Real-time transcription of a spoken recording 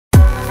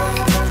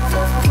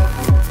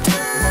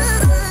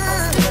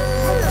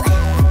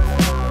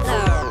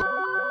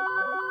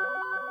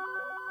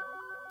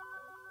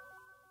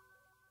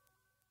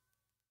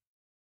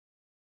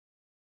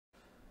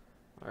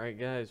Alright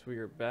guys, we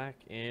are back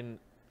in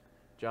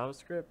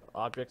JavaScript,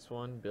 Objects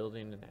 1,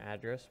 building an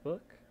address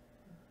book.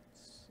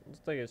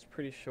 Looks like it's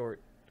pretty short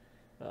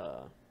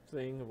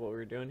thing of what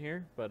we're doing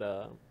here, but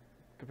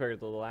compared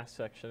to the last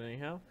section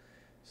anyhow.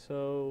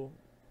 So,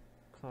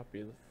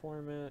 copy the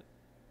format.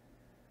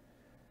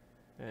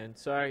 And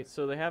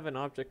so they have an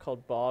object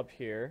called Bob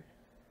here.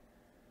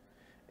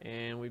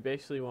 And we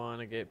basically want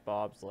to get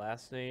Bob's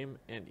last name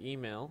and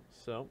email.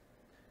 So,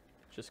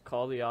 just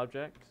call the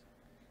object.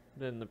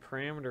 Then the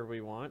parameter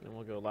we want, and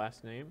we'll go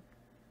last name.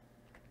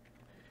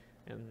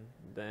 And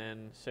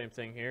then same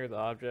thing here, the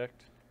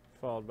object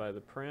followed by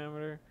the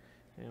parameter,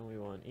 and we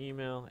want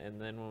email, and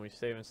then when we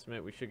save and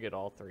submit we should get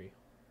all three.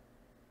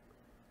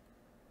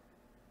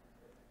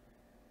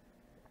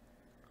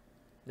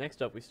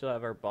 Next up, we still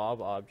have our Bob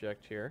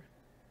object here.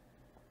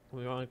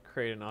 We want to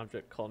create an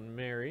object called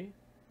Mary.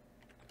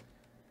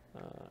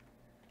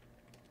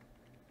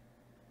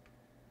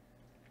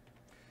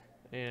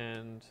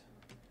 And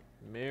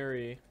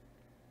Mary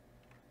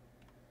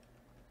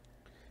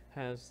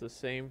has the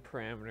same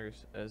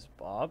parameters as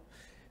Bob.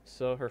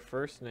 So her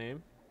first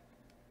name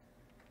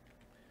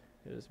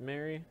is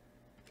Mary.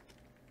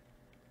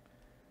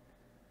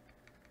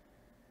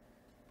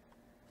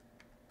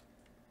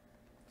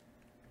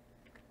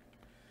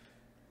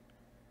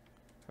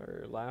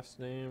 Her last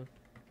name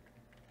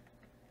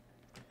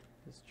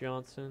is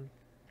Johnson.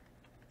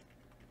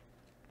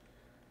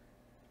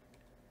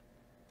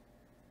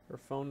 Her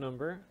phone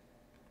number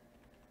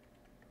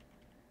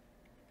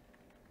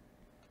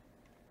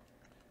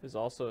is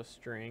also a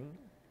string,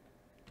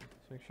 so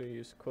make sure you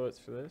use quotes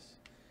for this.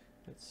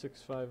 It's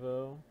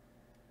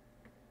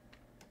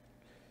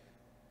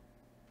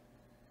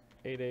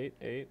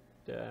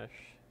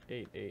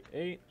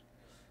 650-888-888.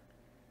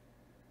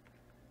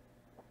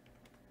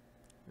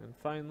 And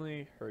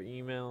finally, her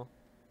email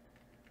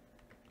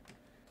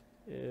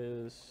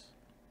is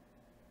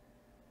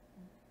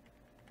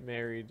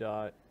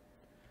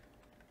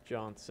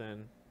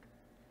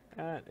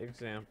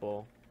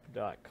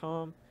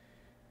mary.johnson@example.com.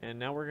 And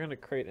now we're going to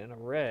create an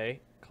array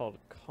called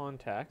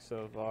contacts.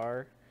 So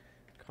var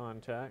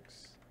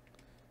contacts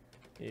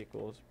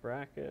equals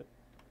bracket,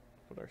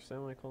 put our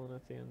semicolon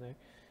at the end there.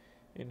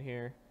 In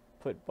here,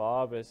 put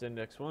Bob as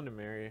index 1 and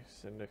Mary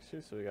as index 2.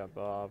 So we got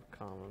Bob,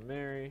 comma,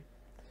 Mary.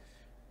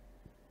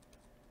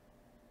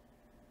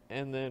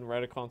 And then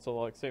write a console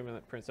log statement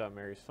that prints out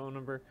Mary's phone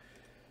number.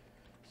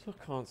 So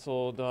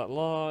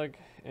console.log,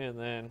 and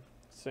then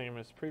same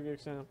as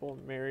previous example,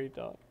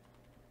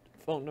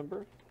 Mary.phone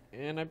number.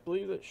 And I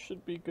believe that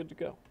should be good to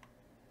go.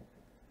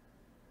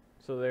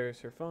 So there's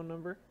her phone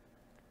number.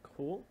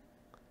 Cool.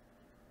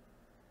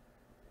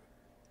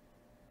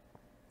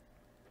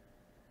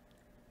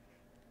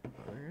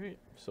 Alright,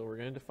 so we're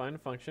going to define a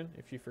function.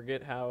 If you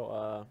forget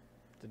how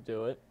to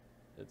do it,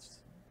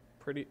 it's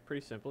pretty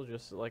simple,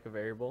 just like a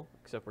variable,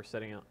 except we're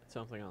setting out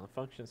something on the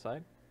function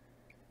side.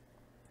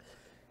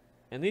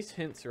 And these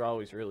hints are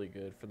always really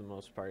good for the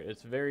most part.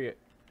 It's very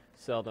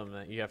seldom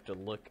that you have to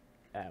look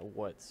at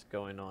what's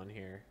going on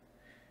here.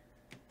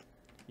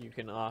 You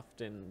can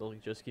often, they'll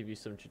just give you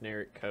some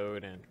generic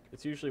code, and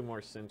it's usually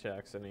more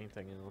syntax than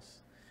anything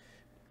else.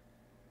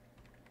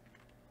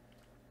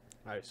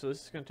 Alright, so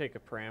this is going to take a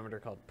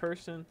parameter called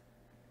person,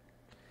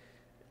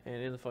 and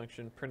in the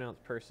function print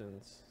out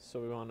persons. So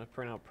we want to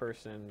print out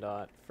person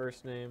dot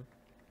first name.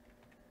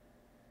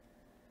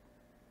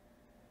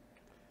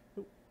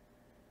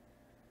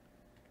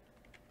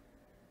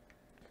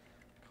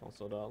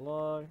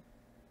 Console.log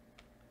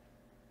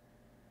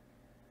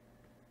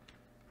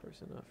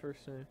person dot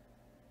first name.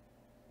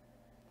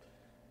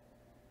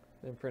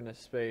 Then print a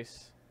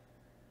space,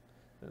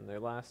 then their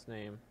last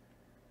name.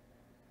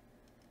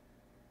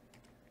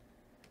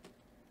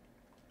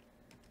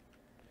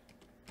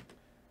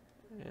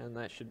 And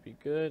that should be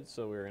good,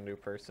 so we're going to do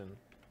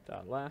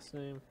person.last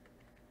name.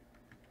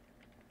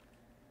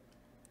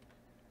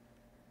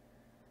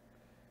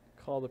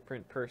 Call the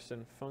print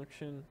person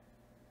function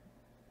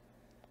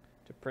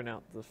to print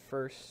out the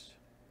first.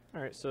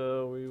 Alright,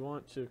 so we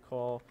want to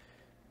call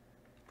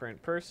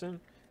print person,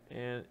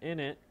 and in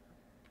it,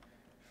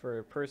 for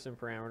a person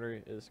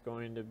parameter, is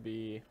going to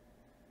be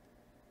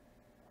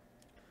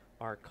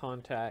our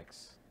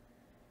contacts,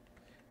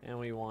 and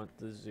we want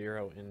the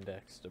 0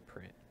 index to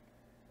print.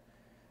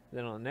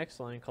 Then on the next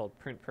line called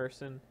print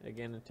person,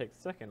 again, it takes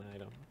the second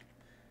item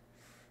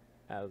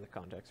out of the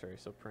context array.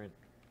 So print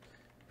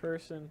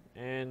person,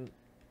 and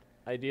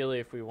ideally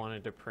if we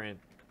wanted to print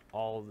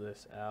all of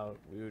this out,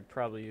 we would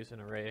probably use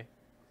an array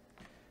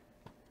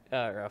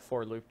or a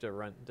for loop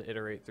to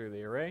iterate through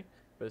the array.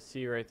 But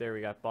see right there,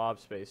 we got Bob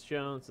space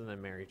Jones and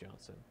then Mary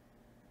Johnson.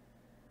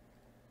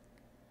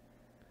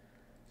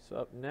 So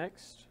up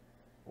next,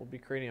 we'll be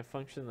creating a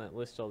function that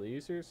lists all the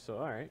users. So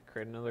alright,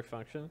 create another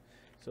function.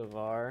 So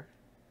var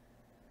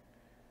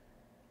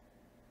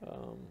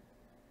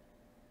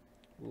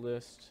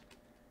list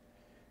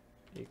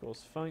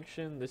equals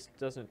function. This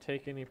doesn't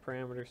take any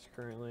parameters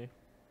currently.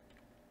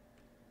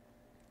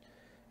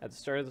 At the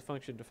start of the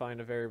function, define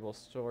a variable,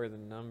 store the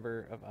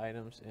number of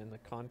items in the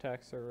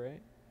contacts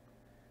array.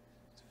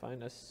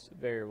 find a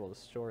variable to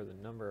store the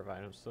number of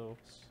items. So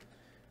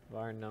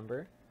var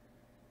number.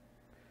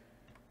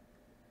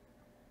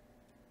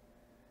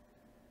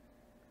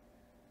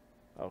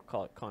 I'll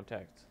call it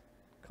contacts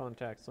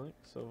length.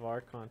 So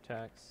var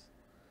contacts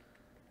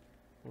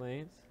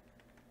length.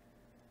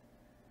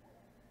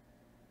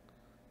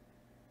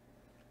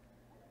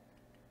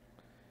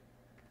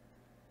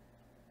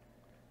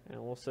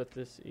 And we'll set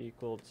this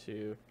equal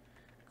to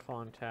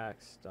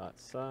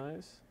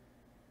contacts.size.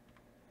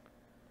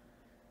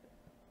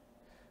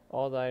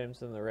 All the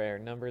items in the array are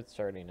numbered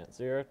starting at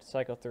 0. To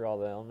cycle through all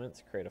the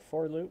elements, create a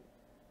for loop.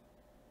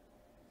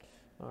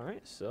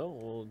 Alright, so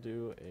we'll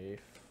do a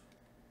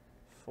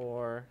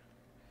for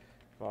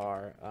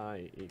var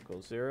I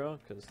equals 0,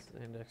 because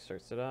the index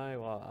starts at I,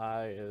 while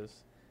I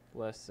is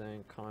less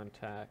than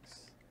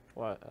contacts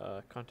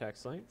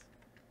length.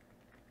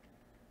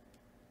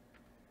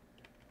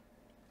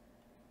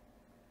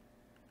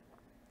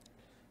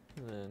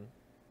 And then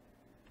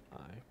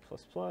I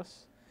plus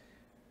plus.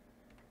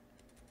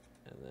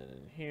 And then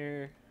in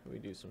here, we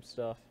do some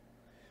stuff.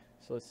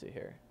 So let's see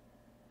here.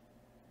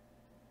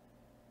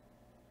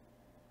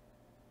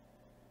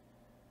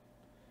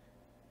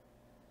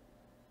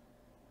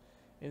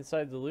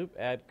 Inside the loop,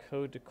 add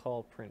code to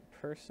call print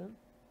person.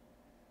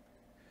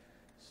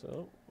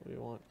 So we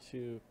want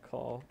to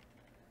call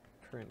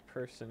print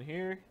person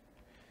here.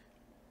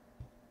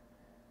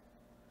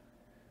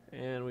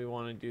 And we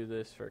want to do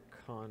this for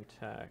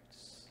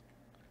contacts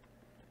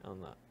on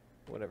the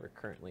whatever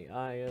currently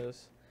I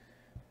is.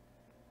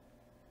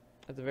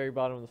 At the very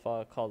bottom of the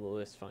file, call the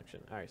list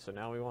function. Alright, so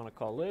now we want to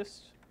call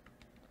list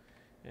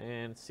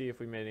and see if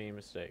we made any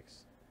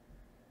mistakes.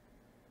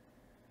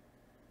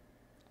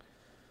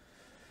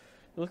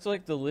 It looks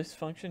like the list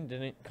function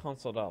didn't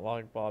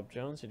console.log Bob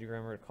Jones. Did you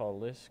remember to call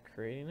list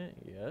creating it?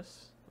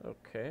 Yes.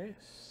 Okay,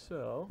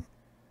 so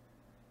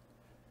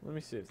let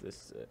me see if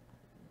this is it.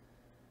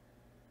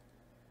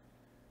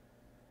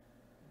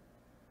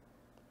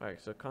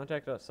 Alright, so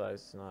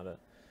contact.size is not a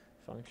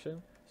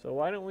function. So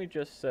why don't we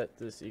just set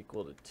this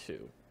equal to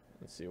 2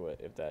 and see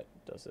if that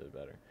does it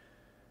better.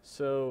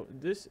 So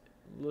this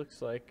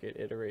looks like it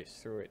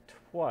iterates through it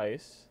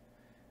twice.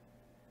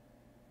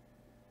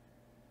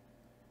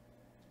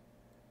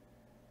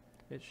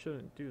 It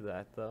shouldn't do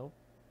that though.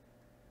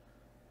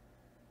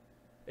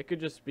 It could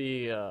just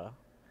be, for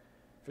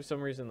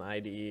some reason the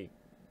IDE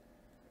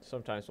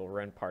sometimes will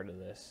run part of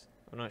this.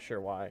 I'm not sure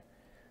why.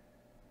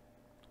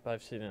 But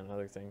I've seen it in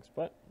other things.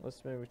 But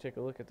let's maybe take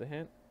a look at the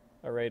hint.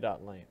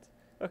 Array.length.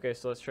 Okay,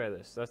 so let's try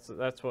this.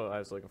 That's what I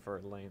was looking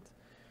for, length.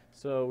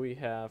 So we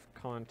have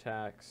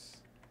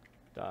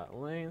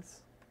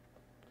contacts.length.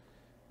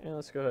 And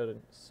let's go ahead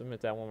and submit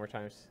that one more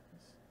time.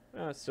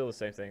 It's still the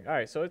same thing.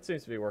 Alright, so it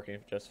seems to be working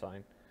just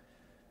fine.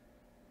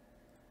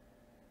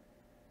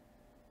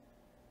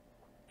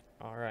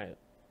 Alright.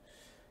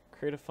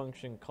 Create a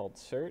function called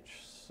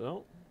search.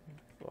 So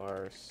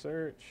var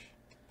search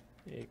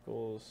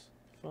equals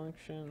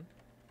function.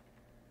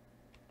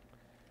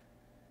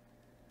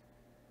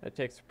 That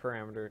takes a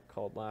parameter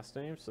called last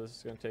name, so this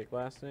is going to take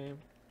last name.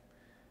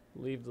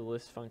 Leave the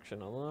list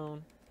function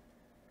alone.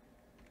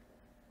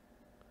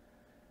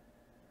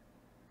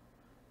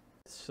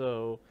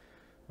 So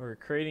we're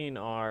creating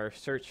our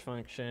search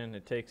function.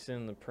 It takes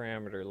in the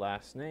parameter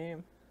last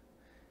name.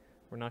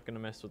 We're not going to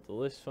mess with the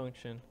list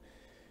function.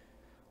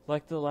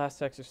 Like the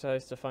last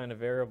exercise, to find a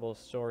variable,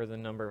 store the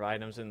number of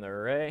items in the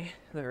array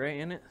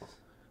in it.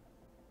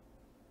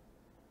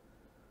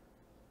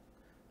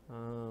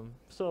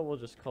 So we'll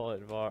just call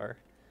it var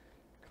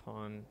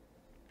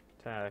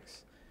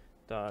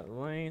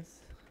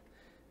contacts.length,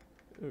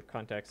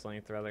 contacts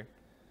length rather,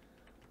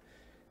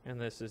 and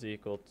this is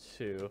equal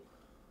to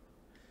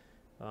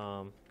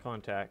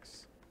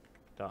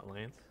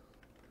contacts.length.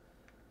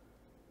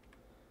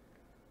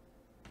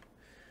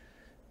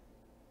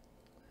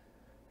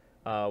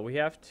 We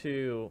have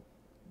to,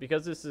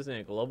 because this isn't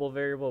a global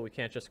variable, we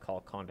can't just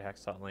call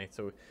contacts.length.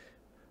 So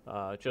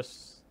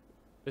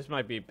this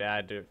might be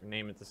bad to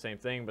name it the same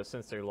thing, but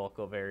since they're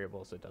local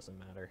variables, it doesn't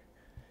matter.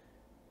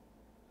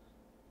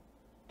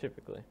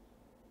 Typically.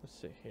 Let's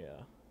see,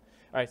 yeah.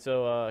 Alright,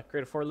 so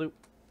create a for loop.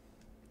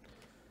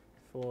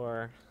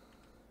 For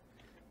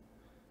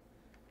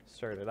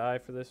start at I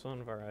for this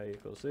one, var I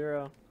equals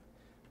 0.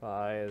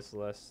 I is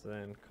less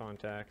than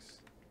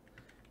contacts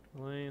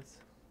length.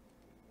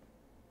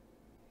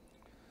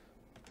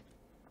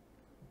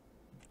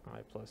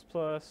 I plus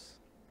plus.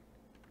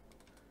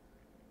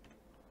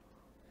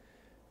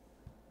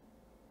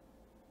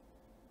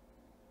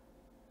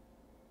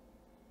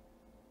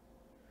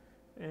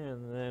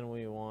 And then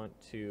we want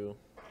to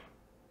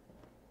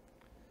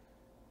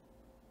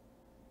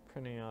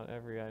printing out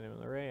every item in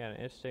the array, add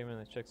an if statement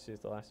that checks to see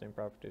if the last name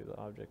property of the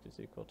object is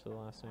equal to the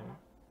last name.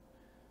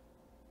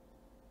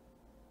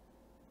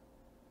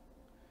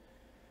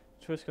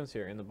 Twist comes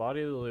here. In the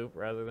body of the loop,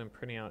 rather than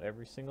printing out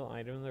every single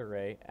item in the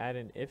array, add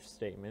an if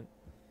statement.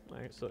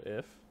 Alright, so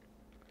if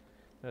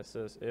that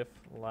says if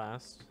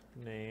last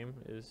name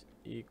is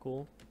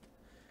equal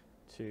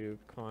to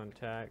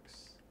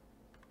contacts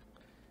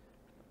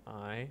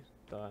I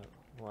dot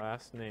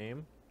last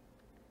name.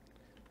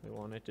 We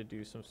want it to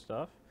do some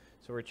stuff.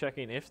 So we're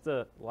checking if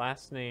the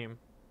last name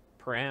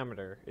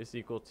parameter is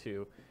equal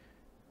to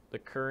the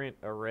current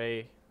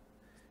array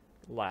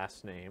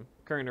last name,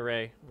 current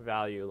array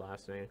value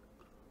last name.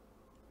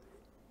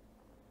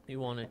 You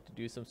want it to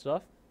do some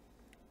stuff.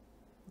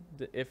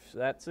 If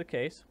that's the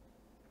case,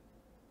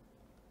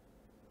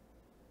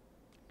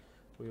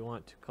 we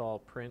want to call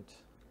print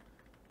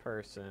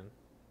person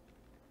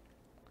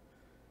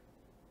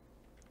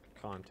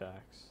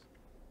contacts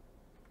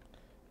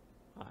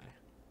I.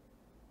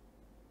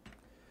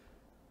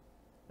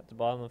 At the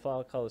bottom of the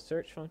file, call the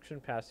search function,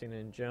 passing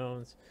in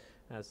Jones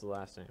as the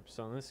last name.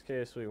 So in this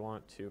case, we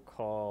want to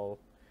call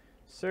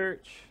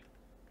search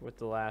with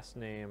the last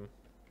name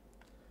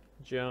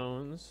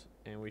Jones,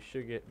 and we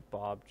should get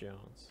Bob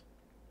Jones.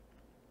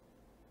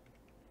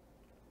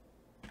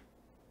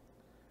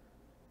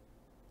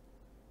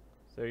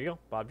 So there you go,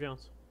 Bob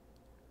Jones.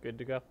 Good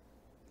to go.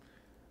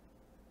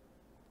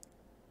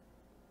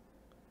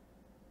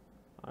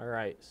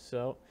 Alright,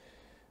 so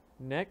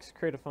next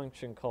create a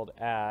function called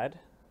add.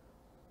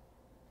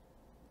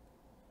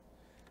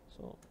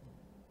 So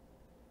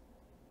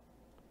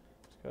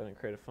let's go ahead and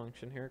create a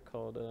function here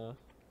called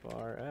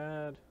var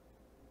add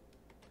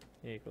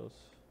equals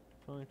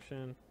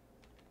function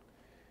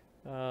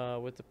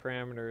with the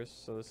parameters.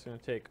 So this is going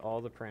to take all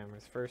the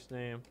parameters: first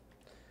name,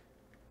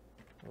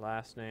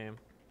 last name,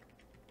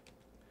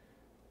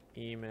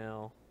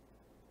 email,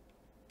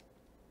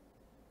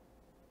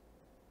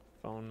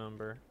 phone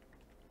number,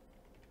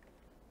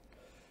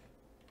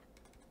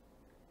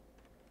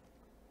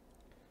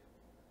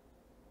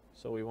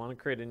 so we want to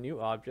create a new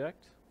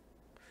object.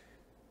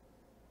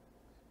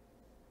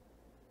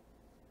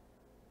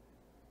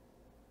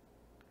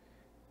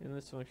 In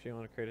this function, you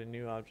want to create a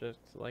new object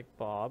like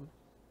Bob.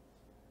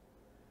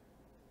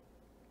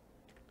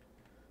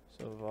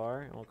 So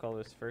var, and we'll call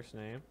this first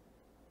name.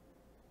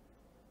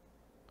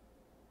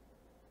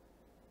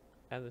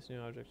 Add this new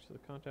object to the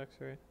contacts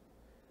array.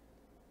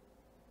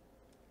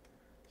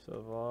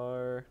 So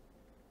var,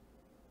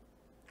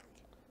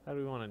 how do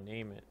we want to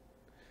name it?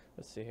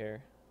 Let's see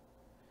here.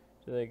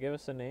 Do they give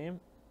us a name?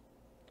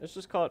 Let's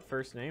just call it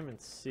first name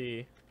and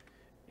see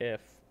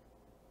if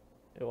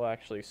it will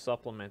actually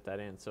supplement that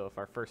in. So if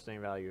our first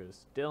name value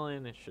is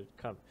Dylan, it should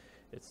come,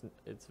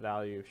 its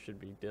value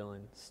should be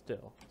Dylan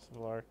still.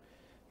 So our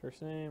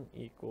first name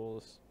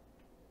equals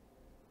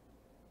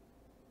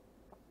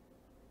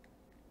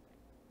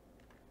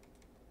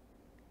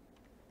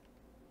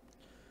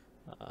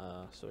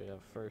so we have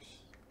first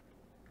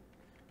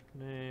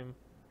name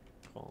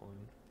colon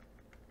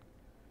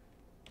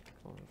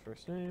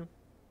first name,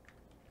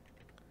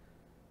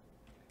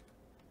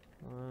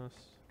 last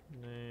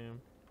name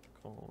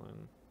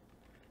colon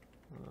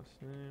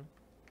last name,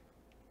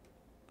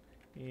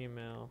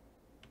 email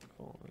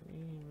colon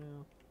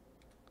email,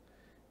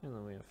 and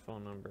then we have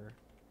phone number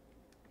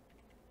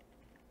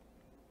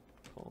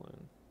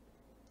colon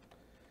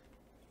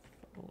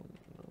phone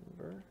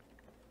number.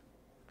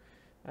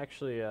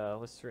 Actually, I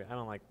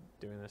don't like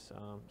doing this,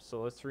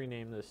 so let's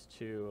rename this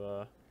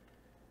to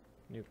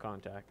new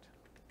contact.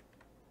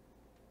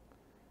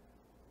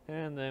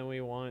 And then we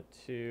want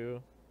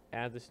to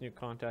add this new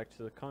contact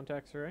to the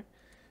contacts array.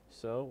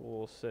 So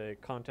we'll say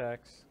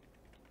contacts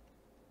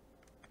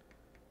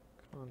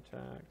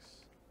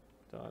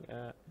dot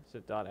add. Is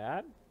it dot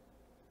add?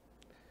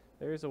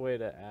 There's a way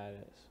to add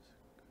it.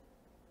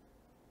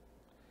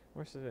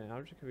 Where's the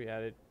object could be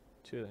added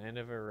to the end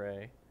of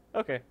array.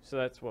 Okay, so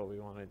that's what we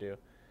want to do.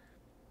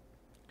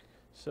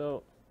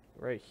 So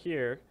right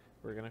here,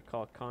 we're going to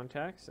call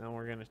contacts, and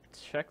we're going to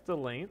check the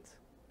length.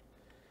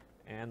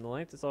 And the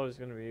length is always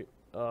going to be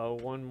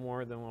one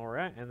more than where we're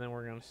at, and then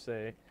we're going to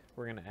say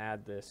we're going to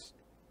add this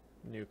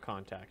new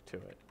contact to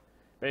it.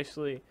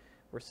 Basically,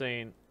 we're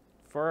saying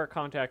for our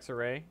contacts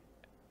array,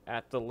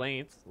 at the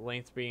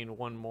length being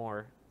one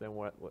more than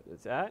what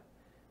it's at,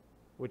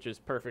 which is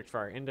perfect for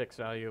our index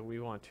value, we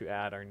want to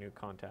add our new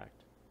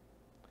contact.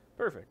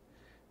 Perfect.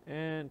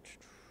 And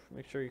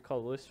make sure you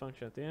call the list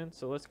function at the end.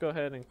 So let's go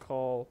ahead and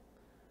call,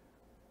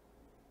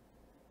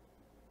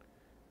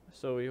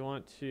 so we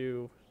want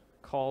to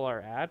call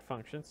our add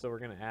function. So we're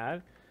going to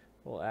add,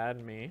 we'll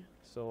add me.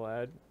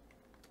 So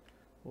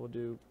we'll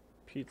do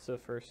pizza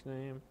first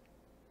name,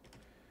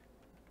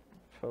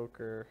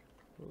 poker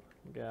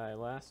guy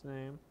last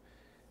name.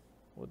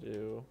 We'll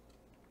do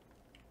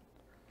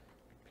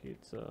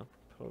pizza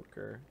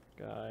poker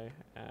guy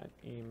at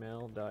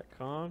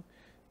email.com.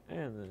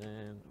 And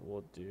then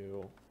we'll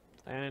do,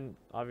 and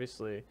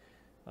obviously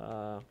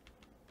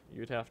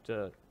you'd have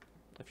to,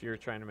 if you're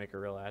trying to make a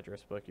real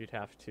address book, you'd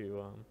have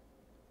to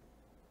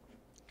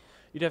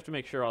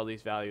make sure all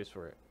these values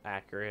were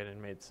accurate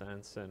and made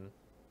sense.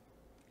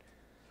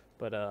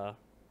 But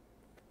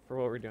for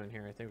what we're doing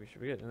here, I think we should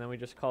be good. And then we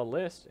just call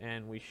list,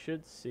 and we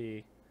should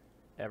see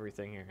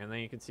everything here. And then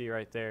you can see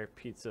right there,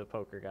 pizza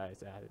poker guy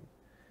is added.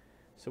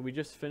 So we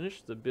just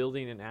finished the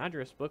building an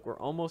address book. We're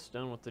almost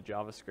done with the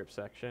JavaScript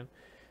section.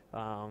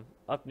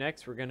 Up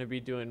next, we're going to be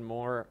doing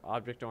more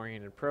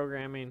object-oriented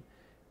programming,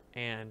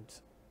 And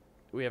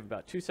we have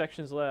about 2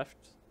 sections left.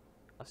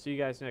 I'll see you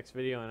guys next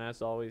video, and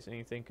as always,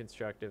 anything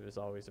constructive is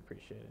always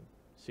appreciated.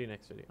 See you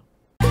next video.